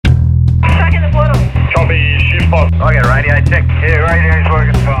copy shift box. I get radio check. Yeah, radio's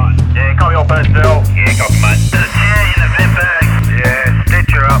working fine. Yeah, copy all personnel. Yeah, copy, mate. There's a chair in the vent bag. Yeah,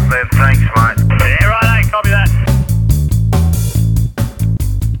 stitch her up there. Thanks, mate. Yeah, right, copy that.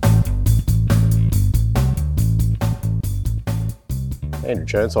 Andrew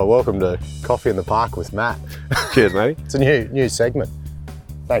Churnside, welcome to Coffee in the Park with Matt. Cheers, matey. It's a new segment.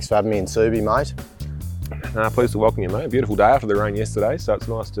 Thanks for having me in Subi, mate. Pleased to welcome you, mate. Beautiful day after the rain yesterday, so it's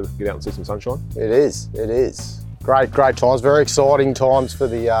nice to get out and see some sunshine. It is. Great times, very exciting times for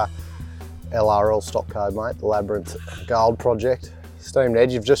the LRL stock code, mate, the Labyrinth Gold Project. Steamed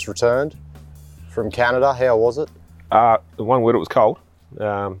Edge, you've just returned from Canada. How was it? The one word, it was cold,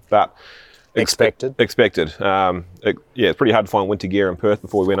 but Expected. It's pretty hard to find winter gear in Perth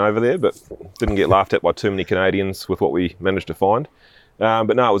before we went over there, but didn't get laughed at by too many Canadians with what we managed to find.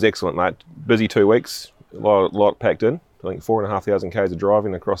 But no, it was excellent, mate. Busy 2 weeks, a lot packed in. I think 4,500 k's of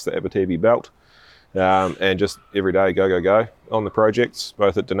driving across the Abitibi belt, and just every day go on the projects,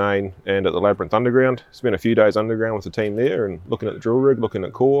 both at Denane and at the Labyrinth Underground. Spent a few days underground with the team there and looking at the drill rig, looking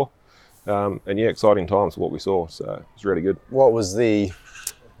at core, and yeah, exciting times for what we saw. So it was really good.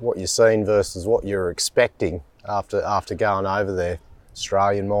 What you're seeing versus what you're expecting after going over there?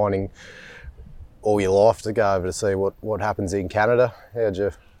 Australian mining all your life to go over to see what happens in Canada.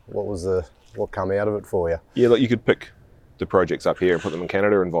 What come out of it for you? Yeah, look, you could pick the projects up here and put them in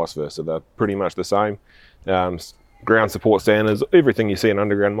Canada and vice versa. They're pretty much the same. Ground support standards, everything you see in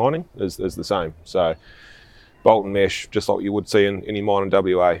underground mining is the same. So bolt and mesh, just like you would see in any mine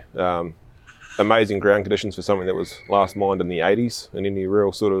in WA. Amazing ground conditions for something that was last mined in the 80s and any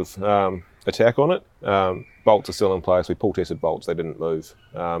real sort of attack on it. Bolts are still in place. We pull tested bolts, they didn't move.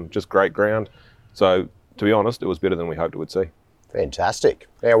 Just great ground. So to be honest, it was better than we hoped it would see. Fantastic.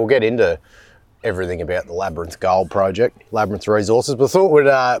 Now we'll get into everything about the Labyrinth Gold Project, Labyrinth Resources, but I thought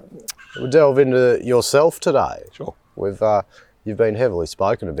we'd delve into yourself today. Sure. You've been heavily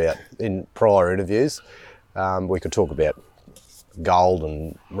spoken about in prior interviews. We could talk about gold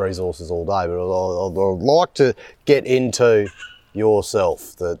and resources all day, but I'd like to get into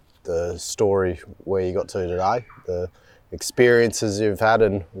yourself, the story where you got to today, the experiences you've had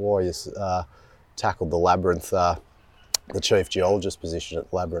and why you tackled the Labyrinth, the Chief Geologist position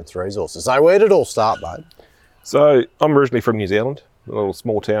at Labyrinth Resources. So where did it all start, mate? So I'm originally from New Zealand, a little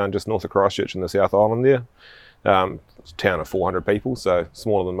small town just north of Christchurch in the South Island there. It's a town of 400 people, so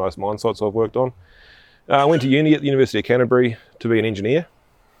smaller than most mine sites I've worked on. I went to uni at the University of Canterbury to be an engineer.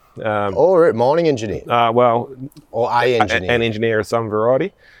 Mining engineer? Or engineer? An engineer of some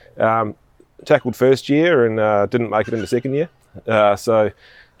variety. Tackled first year and didn't make it into second year. So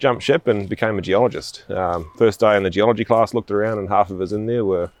jumped ship and became a geologist. First day in the geology class, looked around and half of us in there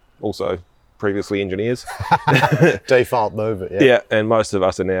were also previously engineers. Default move, yeah. Yeah, and most of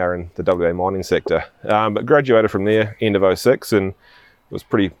us are now in the WA mining sector. But graduated from there, end of 06, and it was a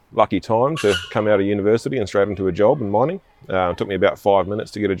pretty lucky time to come out of university and straight into a job in mining. It took me about 5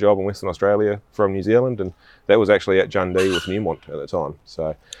 minutes to get a job in Western Australia from New Zealand, and that was actually at Jundee with Newmont at the time.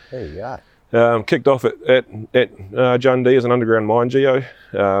 So there you go. Kicked off at Jundee as an underground mine geo.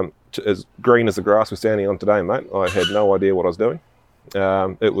 As green as the grass we're standing on today, mate. I had no idea what I was doing.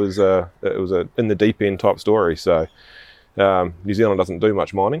 It was a in the deep end type story. So New Zealand doesn't do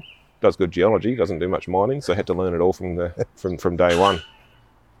much mining, does good geology, doesn't do much mining. So I had to learn it all from day one.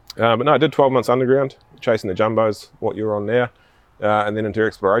 But no, I did 12 months underground, chasing the jumbos, what you're on now, and then into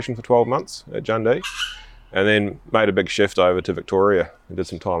exploration for 12 months at Jundee, and then made a big shift over to Victoria and did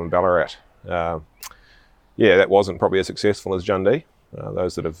some time in Ballarat. That wasn't probably as successful as Jundee.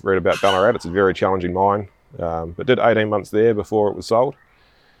 Those that have read about Ballarat, it's a very challenging mine, but did 18 months there before it was sold,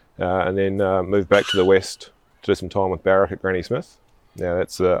 and then moved back to the west to do some time with Barrick at Granny Smith. Now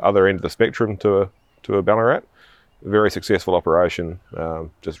that's the other end of the spectrum to a Ballarat. A very successful operation,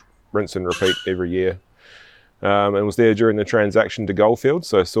 just rinse and repeat every year. And was there during the transaction to Goldfields,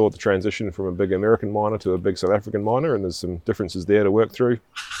 so saw the transition from a big American miner to a big South African miner, and there's some differences there to work through.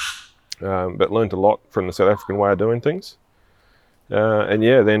 But learned a lot from the South African way of doing things.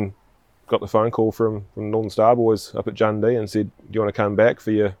 Then got the phone call from Northern Star boys up at Jundee and said, do you want to come back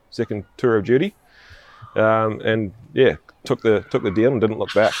for your second tour of duty? Took the deal and didn't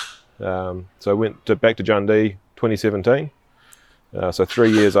look back. So I went back to Jundee 2017. So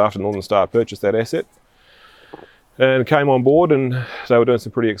 3 years after Northern Star purchased that asset. And came on board, and they were doing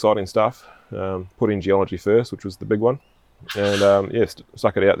some pretty exciting stuff. Put in geology first, which was the big one. And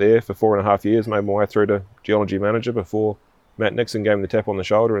stuck it out there for 4.5 years, made my way through to geology manager before Matt Nixon gave me the tap on the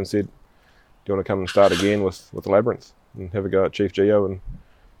shoulder and said, do you want to come and start again with the Labyrinth and have a go at Chief Geo and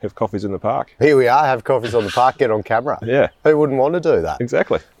have coffees in the park? Here we are, have coffees on the park, get on camera. Yeah. Who wouldn't want to do that?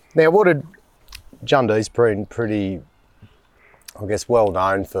 Exactly. Now, what did Jundee's pretty, I guess, well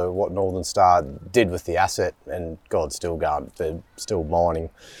known for what Northern Star did with the asset, and God's still going. They're still mining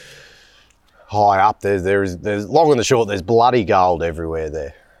high up. There's long and the short. There's bloody gold everywhere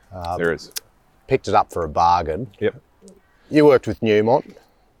there. There is. Picked it up for a bargain. Yep. You worked with Newmont.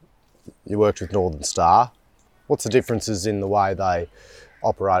 You worked with Northern Star. What's the differences in the way they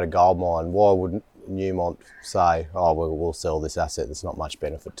operate a gold mine? Why wouldn't Newmont say, oh, we'll sell this asset, there's not much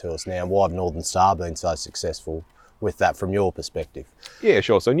benefit to us now? Why have Northern Star been so successful with that from your perspective? Yeah,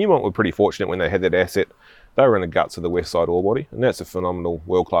 sure. So Newmont were pretty fortunate when they had that asset. They were in the guts of the West Side ore body, and that's a phenomenal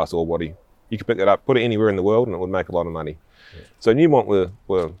world-class ore body. You could pick that up, put it anywhere in the world, and it would make a lot of money. Yeah. So Newmont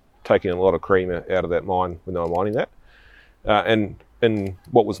were taking a lot of cream out of that mine when they were mining that. And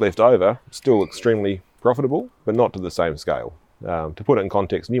what was left over, still extremely profitable, but not to the same scale. To put it in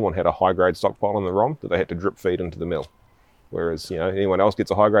context, Newmont had a high-grade stockpile on the ROM that they had to drip feed into the mill, whereas anyone else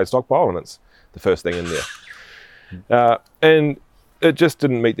gets a high-grade stockpile and it's the first thing in there. And it just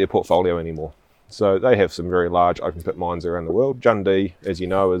didn't meet their portfolio anymore. So they have some very large open-pit mines around the world. Jundee, as you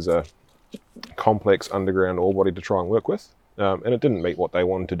know, is a complex underground ore body to try and work with, and it didn't meet what they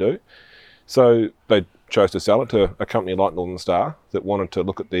wanted to do. So they chose to sell it to a company like Northern Star that wanted to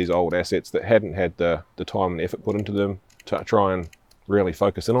look at these old assets that hadn't had the time and effort put into them to try and really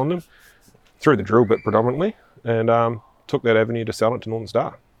focus in on them through the drill bit predominantly, and took that avenue to sell it to Northern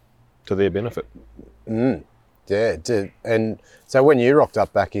Star to their benefit. Yeah, it did. And so when you rocked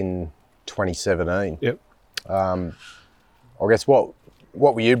up back in 2017, yep. I guess what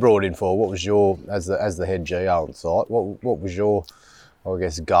were you brought in for? What was your, as the head geo on site, what was your, I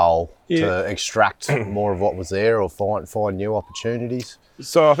guess, goal to extract more of what was there or find new opportunities?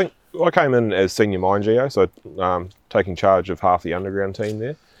 So I think I came in as senior mine geo, so taking charge of half the underground team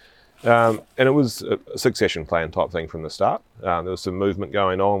there. And it was a succession plan type thing from the start. There was some movement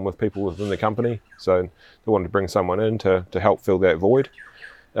going on with people within the company, so they wanted to bring someone in to help fill that void,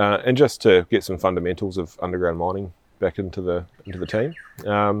 and just to get some fundamentals of underground mining back into the team.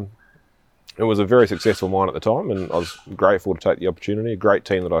 It was a very successful mine at the time, and I was grateful to take the opportunity. A great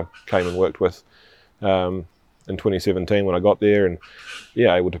team that I came and worked with in 2017 when I got there, and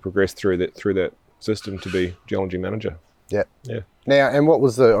able to progress through that system to be geology manager. Yeah. Yeah. Now, and what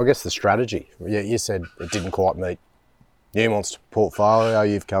was the strategy? You said it didn't quite meet Newmont's portfolio.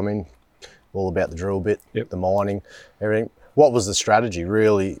 You've come in all about the drill bit, the mining, everything. What was the strategy?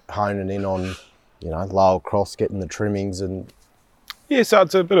 Really honing in on, lower cross, getting the trimmings and... Yeah, so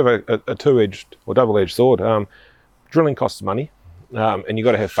it's a bit of a two-edged or double-edged sword. Drilling costs money, and you've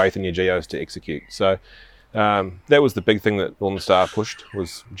got to have faith in your geos to execute. So that was the big thing that Northern Star pushed,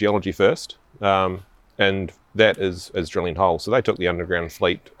 was geology first, and that is drilling holes. So they took the underground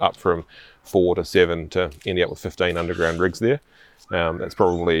fleet up from 4 to 7 to end up with 15 underground rigs there. That's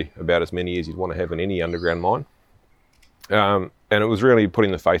probably about as many as you'd want to have in any underground mine. And it was really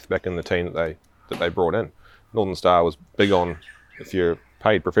putting the faith back in the team that they brought in. Northern Star was big on, if you're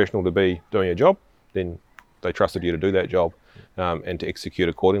paid professional to be doing a job, then they trusted you to do that job and to execute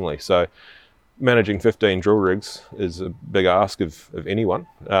accordingly. So managing 15 drill rigs is a big ask of anyone.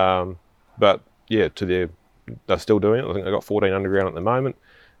 But yeah, they're still doing it. I think they've got 14 underground at the moment,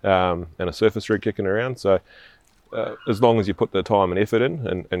 and a surface rig kicking around. So as long as you put the time and effort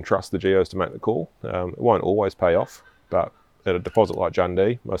in and trust the geos to make the call, it won't always pay off, but at a deposit like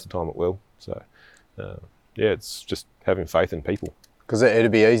Jundee, most of the time it will. So it's just having faith in people. Because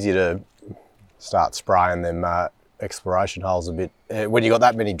it'd be easy to start spraying them exploration holes a bit. When you got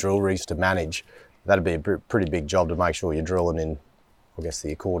that many drill rigs to manage, that'd be a pretty big job to make sure you're drilling in, I guess,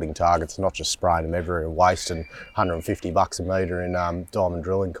 the according targets, not just spraying them everywhere and wasting $150 a metre in diamond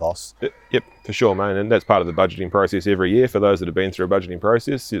drilling costs. Yep, for sure, mate. And that's part of the budgeting process every year. For those that have been through a budgeting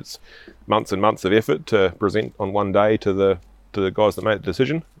process, it's months and months of effort to present on one day to the guys that make the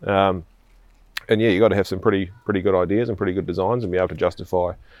decision. And yeah, you've got to have some pretty good ideas and pretty good designs and be able to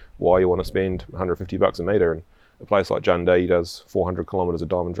justify why you want to spend $150 a metre. And a place like Jundee does 400 kilometres of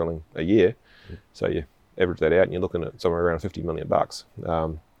diamond drilling a year. So you average that out and you're looking at somewhere around $50 million.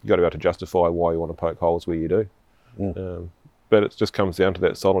 You've got to be able to justify why you want to poke holes where you do. But it just comes down to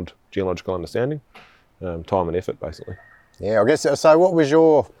that solid geological understanding, time and effort, basically. Yeah, I guess, so what was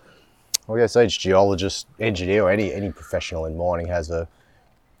your, I guess each geologist, engineer, or any professional in mining has a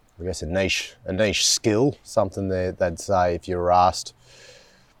niche skill, something they'd say if you were asked,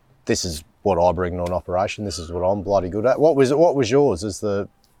 this is what I bring to an operation, this is what I'm bloody good at. What was yours as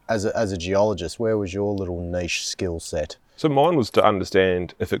a geologist? Where was your little niche skill set? So mine was to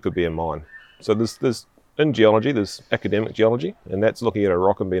understand if it could be a mine. So there's in geology, there's academic geology, and that's looking at a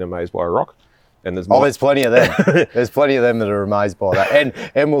rock and being amazed by a rock. And there's there's plenty of them. There's plenty of them that are amazed by that.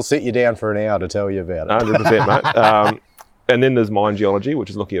 And we'll sit you down for an hour to tell you about it. 100%, mate. And then there's mine geology, which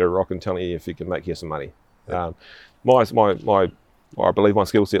is looking at a rock and telling you if it can make you some money. I believe my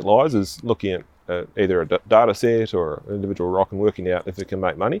skill set lies is looking at either a data set or an individual rock and working out if it can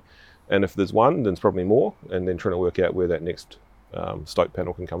make money. And if there's one, then it's probably more, and then trying to work out where that next stope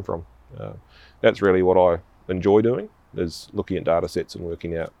panel can come from. That's really what I enjoy doing, is looking at data sets and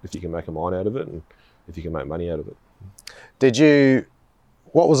working out if you can make a mine out of it and if you can make money out of it.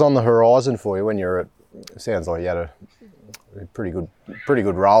 What was on the horizon for you when you were at, it sounds like you had a pretty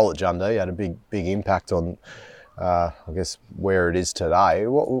good role at Jundee, you had a big impact on, I guess, where it is today.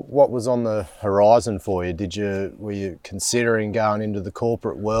 What was on the horizon for you? Were you considering going into the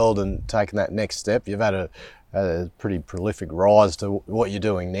corporate world and taking that next step? You've had a pretty prolific rise to what you're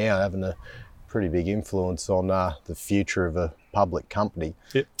doing now, having a pretty big influence on the future of a public company.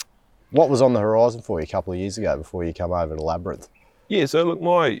 Yep. What was on the horizon for you a couple of years ago before you come over to Labyrinth? Yeah, so look,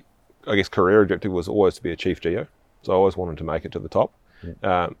 my career objective was always to be a chief geo. So I always wanted to make it to the top.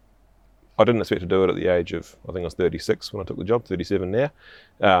 I didn't expect to do it at the age of, I think I was 36 when I took the job, 37 now.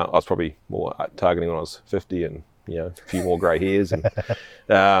 I was probably more targeting when I was 50 and, a few more grey hairs and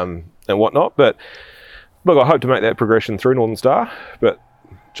whatnot. But look, I hope to make that progression through Northern Star, but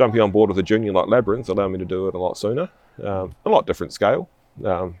jumping on board with a junior like Labyrinth allowed me to do it a lot sooner, a lot different scale.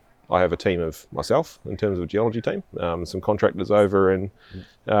 I have a team of myself in terms of a geology team, some contractors over in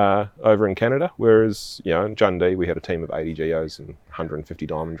Canada, whereas in Jundee we had a team of 80 geos and 150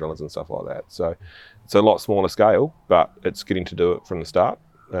 diamond drillers and stuff like that. So it's a lot smaller scale, but it's getting to do it from the start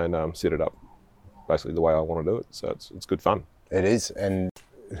and set it up basically the way I want to do it. So it's good fun. It is, and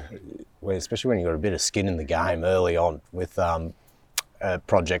especially when you've got a bit of skin in the game early on with a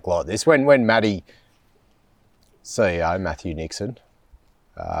project like this. When Matty, CEO Matthew Nixon,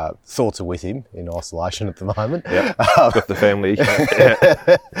 thoughts are with him in isolation at the moment. Yep, with the family.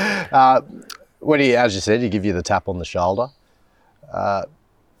 When he, as you said, he give you the tap on the shoulder. What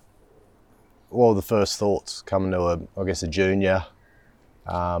were the first thoughts coming to a junior?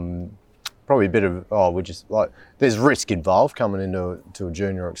 Probably a bit of, there's risk involved coming into a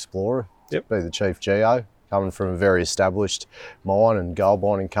junior explorer. Yep. Be the chief geo, coming from a very established mine and gold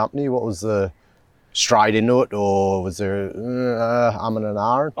mining company. What was the straight into it, or was there and an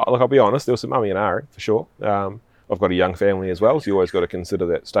ahhing? Look, I'll be honest, there was some umming and ahhing for sure. I've got a young family as well, so you always got to consider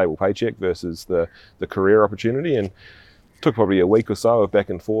that stable paycheck versus the career opportunity. And it took probably a week or so of back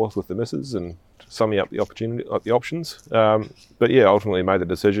and forth with the missus and summing up the options. But yeah, ultimately made the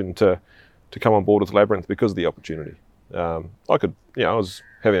decision to come on board with Labyrinth because of the opportunity. I was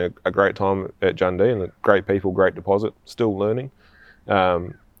having a great time at Jundee and great people, great deposit, still learning.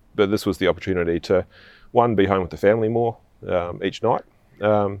 But this was the opportunity to, one, be home with the family more each night,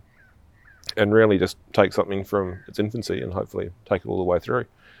 and really just take something from its infancy and hopefully take it all the way through.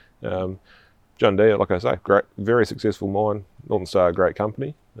 Jundee, like I say, great, very successful mine, Northern Star, great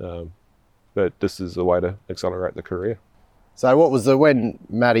company, but this is the way to accelerate the career. So what was when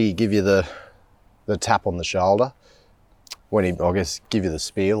Matty give you the tap on the shoulder, when he, give you the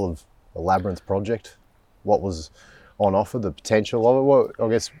spiel of the Labyrinth project, what was on offer, the potential of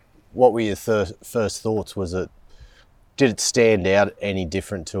it? What were your first thoughts? Did it stand out any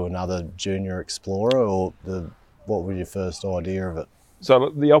different to another junior explorer, or what was your first idea of it? So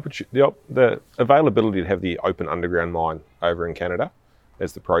the availability to have the open underground mine over in Canada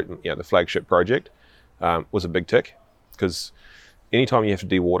as the flagship project was a big tick, because anytime you have to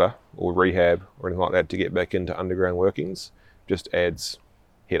dewater or rehab or anything like that to get back into underground workings just adds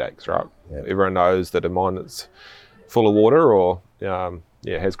headaches, right? Yep. Everyone knows that a mine that's full of water or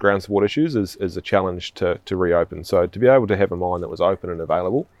has ground support issues is a challenge to reopen. So to be able to have a mine that was open and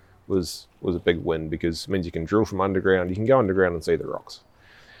available was a big win, because it means you can drill from underground, you can go underground and see the rocks.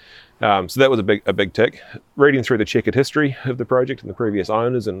 So that was a big tick. Reading through the checkered history of the project and the previous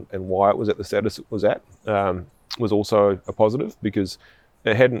owners and why it was at the status it was at was also a positive, because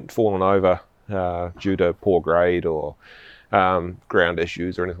it hadn't fallen over due to poor grade or ground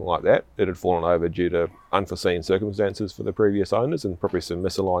issues or anything like that. It had fallen over due to unforeseen circumstances for the previous owners and probably some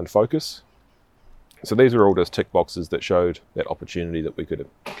misaligned focus. So these were all just tick boxes that showed that opportunity that we could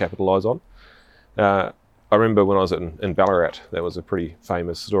capitalise on. I remember when I was in Ballarat, that was a pretty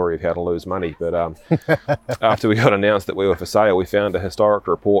famous story of how to lose money. But after we got announced that we were for sale, we found a historic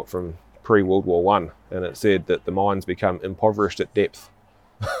report from pre-World War I, and it said that the mines become impoverished at depth.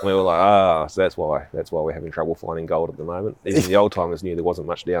 We were like, so that's why we're having trouble finding gold at the moment. Even the old timers knew there wasn't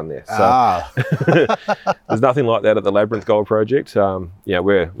much down there. So there's nothing like that at the Labyrinth Gold Project.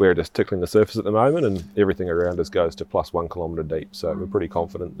 We're just tickling the surface at the moment, and everything around us goes to plus 1 kilometre deep. So we're pretty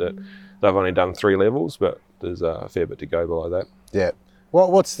confident that they've only done 3 levels, but there's a fair bit to go below that. Yeah.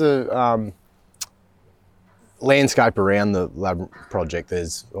 What's the landscape around the Labyrinth project?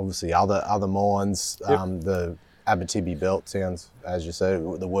 There's obviously other mines. Yep. The Abitibi Belt sounds, as you said,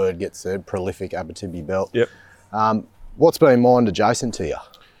 the word gets said, prolific Abitibi Belt. Yep. What's been mined adjacent to you?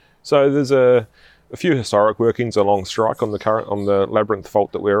 So there's a few historic workings along strike on the Labyrinth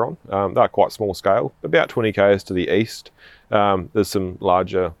fault that we're on. They're quite small scale, about 20 k's to the east. There's some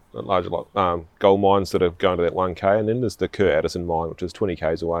larger gold mines that are going to that 1k, and then there's the Kerr Addison mine, which is 20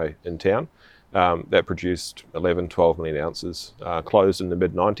 k's away in town. That produced 12 million ounces, closed in the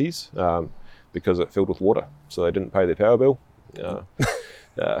mid-90s because it filled with water, so they didn't pay their power bill.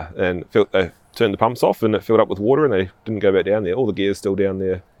 And they turned the pumps off and it filled up with water, and they didn't go back down there. All the gear's still down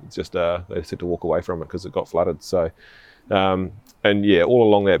there. It's just they just had to walk away from it because it got flooded. So, and yeah, all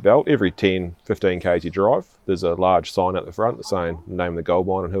along that belt, every 10, 15 k's you drive, there's a large sign at the front that's saying the name of the gold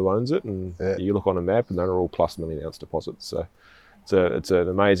mine and who owns it. And you look on a map and they're all plus million ounce deposits. So it's an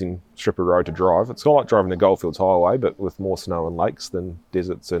amazing strip of road to drive. It's kind of like driving the Goldfields Highway, but with more snow and lakes than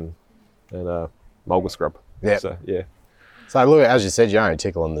deserts and mulga scrub. Yeah. So, yeah. So look, as you said, you're only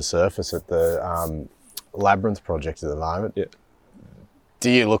tickling the surface at the Labyrinth project at the moment. Yeah. Do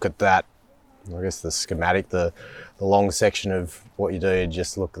you look at that, I guess the schematic, the long section of what you do, you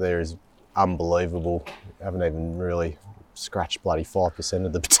just look there is unbelievable. Haven't even really scratched bloody 5%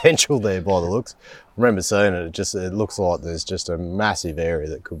 of the potential there by the looks. I remember seeing it, it looks like there's just a massive area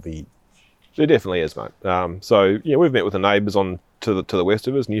that could be... There definitely is, mate. So, yeah, we've met with the neighbours to the west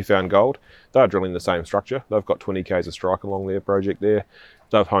of us, Newfound Gold. They're drilling the same structure. They've got 20 k's of strike along their project there.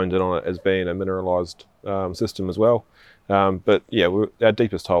 They've honed in on it as being a mineralised system as well. But yeah, our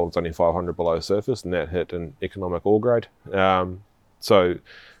deepest hole is only 500 below surface, and that hit an economic ore grade. So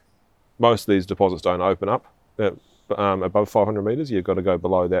most of these deposits don't open up above 500 metres. You've got to go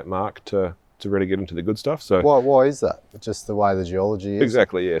below that mark to really get into the good stuff. So why is that? Just the way the geology is?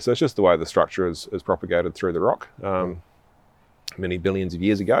 Exactly, yeah. So it's just the way the structure is propagated through the rock many billions of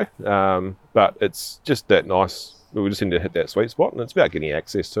years ago. But it's just that nice. We just need to hit that sweet spot, and it's about getting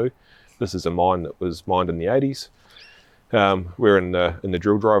access to. This is a mine that was mined in the 80s. We're in the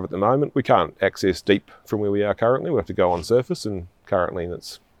drill drive at the moment. We can't access deep from where we are currently. We have to go on surface, and currently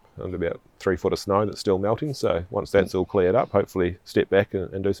it's under about 3 foot of snow that's still melting. So once that's all cleared up, hopefully step back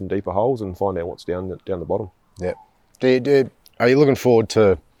and do some deeper holes and find out what's down the bottom. Yeah. Are you looking forward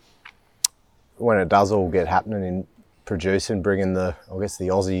to when it does all get happening in producing, bringing the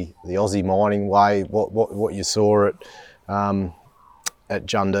Aussie mining way, what you saw at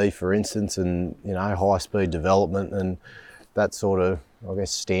Jundee, for instance, and high speed development and that sort of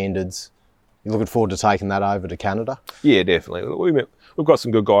standards? You looking forward to taking that over to Canada? Yeah, definitely. We've got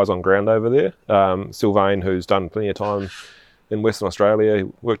some good guys on ground over there. Sylvain, who's done plenty of time in Western Australia, he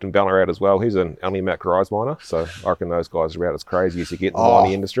worked in Ballarat as well. He's an Alimak rise miner, so I reckon those guys are about as crazy as you get in the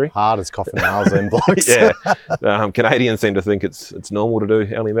mining industry. Hard as coffin nails, them blokes. Yeah, Canadians seem to think it's normal to do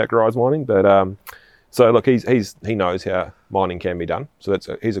Alimak rise mining, but so look, he knows how mining can be done. So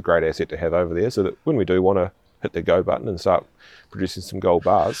he's a great asset to have over there. So that when we do want to hit the go button and start producing some gold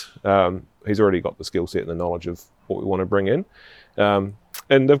bars, he's already got the skill set and the knowledge of what we want to bring in.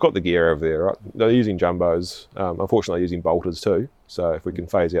 And they've got the gear over there, right? They're using jumbos, unfortunately using bolters too. So if we can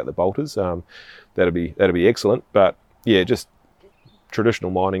phase out the bolters, that'd be excellent. But yeah, just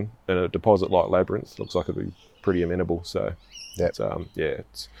traditional mining in a deposit like Labyrinth looks like it'd be pretty amenable. So yep.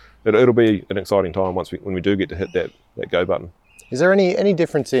 It'll be an exciting time when we do get to hit that go button. Is there any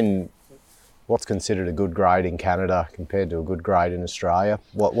difference in what's considered a good grade in Canada compared to a good grade in Australia?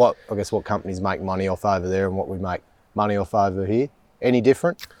 What companies make money off over there and what we make money off over here? Any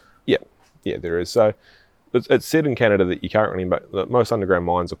different? Yeah, there is. So it's said in Canada that that most underground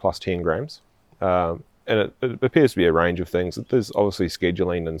mines are plus 10 grams. And it appears to be a range of things. There's obviously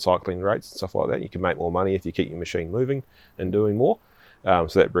scheduling and cycling rates and stuff like that. You can make more money if you keep your machine moving and doing more. So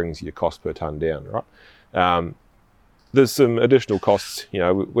that brings your cost per tonne down, right? There's some additional costs.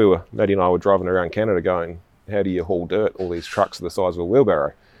 Maddie and I were driving around Canada going, how do you haul dirt? All these trucks are the size of a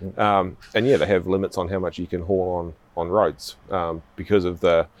wheelbarrow. And yeah, they have limits on how much you can haul on roads. Because of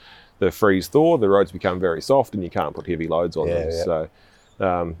the freeze thaw, the roads become very soft and you can't put heavy loads on them. Yeah. So,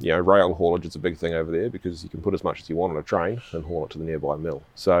 rail haulage is a big thing over there because you can put as much as you want on a train and haul it to the nearby mill.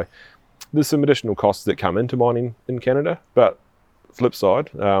 So there's some additional costs that come into mining in Canada, but flip side,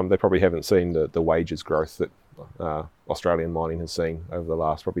 they probably haven't seen the wages growth that Australian mining has seen over the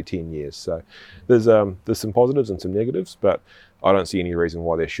last probably 10 years. So there's some positives and some negatives, but I don't see any reason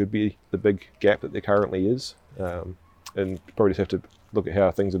why there should be the big gap that there currently is. And probably just have to look at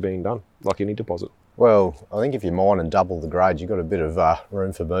how things are being done, like any deposit. Well, I think if you mine and double the grade, you've got a bit of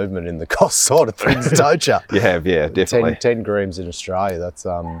room for movement in the cost side of things, don't you? You have, yeah, definitely. 10 grams in Australia, that's...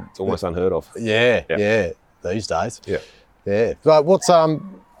 It's almost unheard of. Yeah, these days. Yeah. Yeah. But what's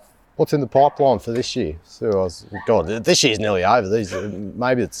in the pipeline for this year? So God, this year's nearly over.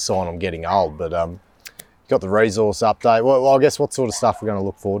 Maybe it's a sign I'm getting old, but got the resource update. Well, I guess what sort of stuff we're going to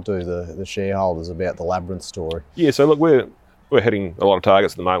look forward to the shareholders about the Labyrinth story? Yeah, so look, we're hitting a lot of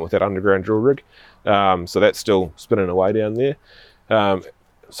targets at the moment with that underground drill rig. So that's still spinning away down there.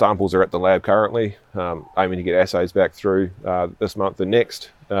 Samples are at the lab currently, aiming to get assays back through this month and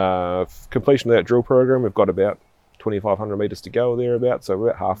next. Completion of that drill program, we've got about 2,500 metres to go thereabouts, so we're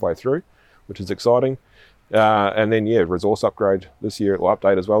about halfway through, which is exciting. And then, resource upgrade this year, or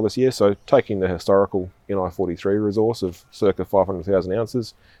update as well this year. So taking the historical NI43 resource of circa 500,000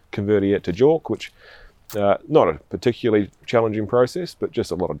 ounces, converting it to JORC, which not a particularly challenging process, but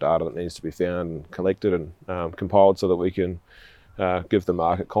just a lot of data that needs to be found and collected and compiled so that we can give the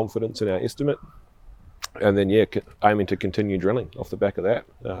market confidence in our estimate. And then, aiming to continue drilling off the back of that,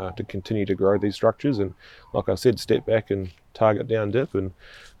 to continue to grow these structures. And like I said, step back and target down dip, and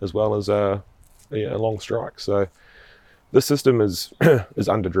as well as a long strike. So this system is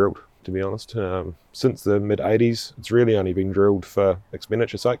under-drilled, to be honest. Since the mid-80s, it's really only been drilled for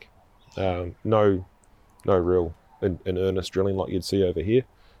expenditure's sake. No real in earnest drilling like you'd see over here.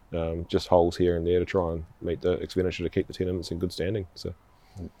 Just holes here and there to try and meet the expenditure to keep the tenements in good standing. So,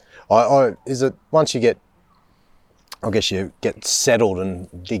 is it once you get settled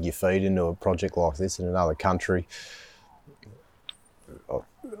and dig your feet into a project like this in another country,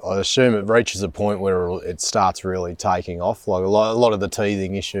 I assume it reaches a point where it starts really taking off. Like a lot of the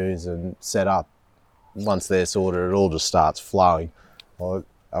teething issues and setup, once they're sorted, it all just starts flowing.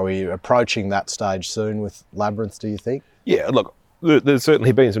 Are we approaching that stage soon with Labyrinth, do you think? Yeah, look, there's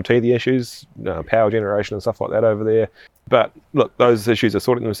certainly been some teething issues, power generation and stuff like that over there. But look, those issues are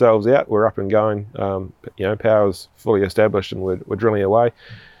sorting themselves out. We're up and going. Power's fully established and we're drilling away.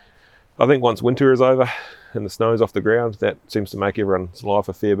 I think once winter is over and the snow's off the ground, that seems to make everyone's life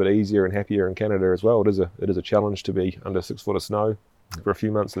a fair bit easier and happier in Canada as well. It is a challenge to be under 6 foot of snow for a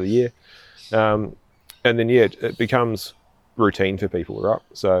few months of the year. And then, it becomes routine for people, right?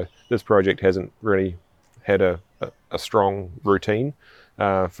 So this project hasn't really had a strong routine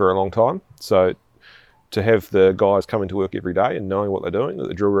for a long time. So to have the guys coming to work every day and knowing what they're doing, that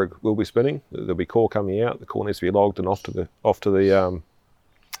the drill rig will be spinning, that there'll be core coming out, the core needs to be logged and off to the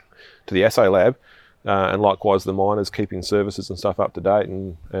assay lab, and likewise the miners keeping services and stuff up to date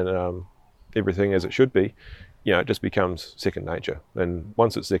and everything as it should be. It just becomes second nature. And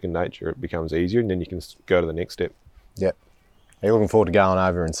once it's second nature, it becomes easier, and then you can go to the next step. Yep. Are you looking forward to going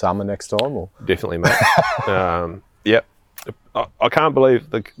over in summer next time? Or? Definitely, mate. Yep. I can't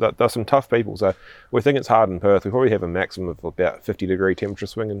believe that there's some tough people. So we think it's hard in Perth. We probably have a maximum of about 50-degree temperature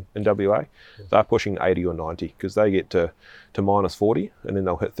swing in WA. They're pushing 80 or 90 because they get to minus 40 and then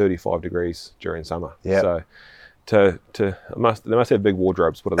they'll hit 35 degrees during summer. Yep. So they must have big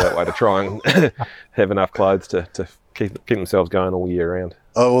wardrobes, put it that way, to try and have enough clothes to keep themselves going all year round.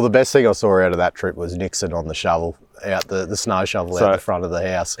 Oh, well, the best thing I saw out of that trip was Nixon on the shovel, out the snow shovel out the front of the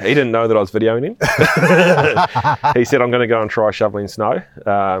house. He didn't know that I was videoing him. He said, I'm going to go and try shoveling snow.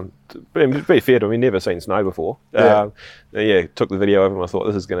 But to be fair to him, he'd never seen snow before. Took the video of him. I thought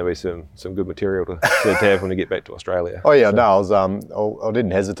this is going to be some good material to have when we get back to Australia. Oh, yeah, no, I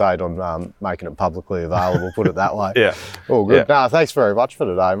didn't hesitate on making it publicly available, put it that way. Yeah. All good. Yeah. No, thanks very much for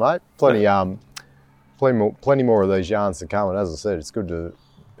today, mate. Plenty more of these yarns to come. And as I said, it's good to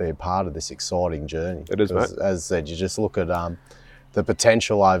be a part of this exciting journey. It is, mate. As I said, you just look at the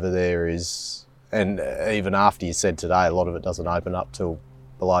potential over there is, and even after you said today, a lot of it doesn't open up till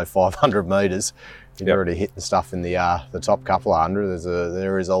below 500 metres. You're already hitting stuff in the top couple of hundred.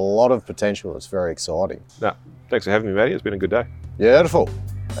 There is a lot of potential. It's very exciting. No, thanks for having me, Matty. It's been a good day. Beautiful.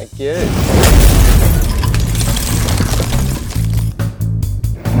 Thank you.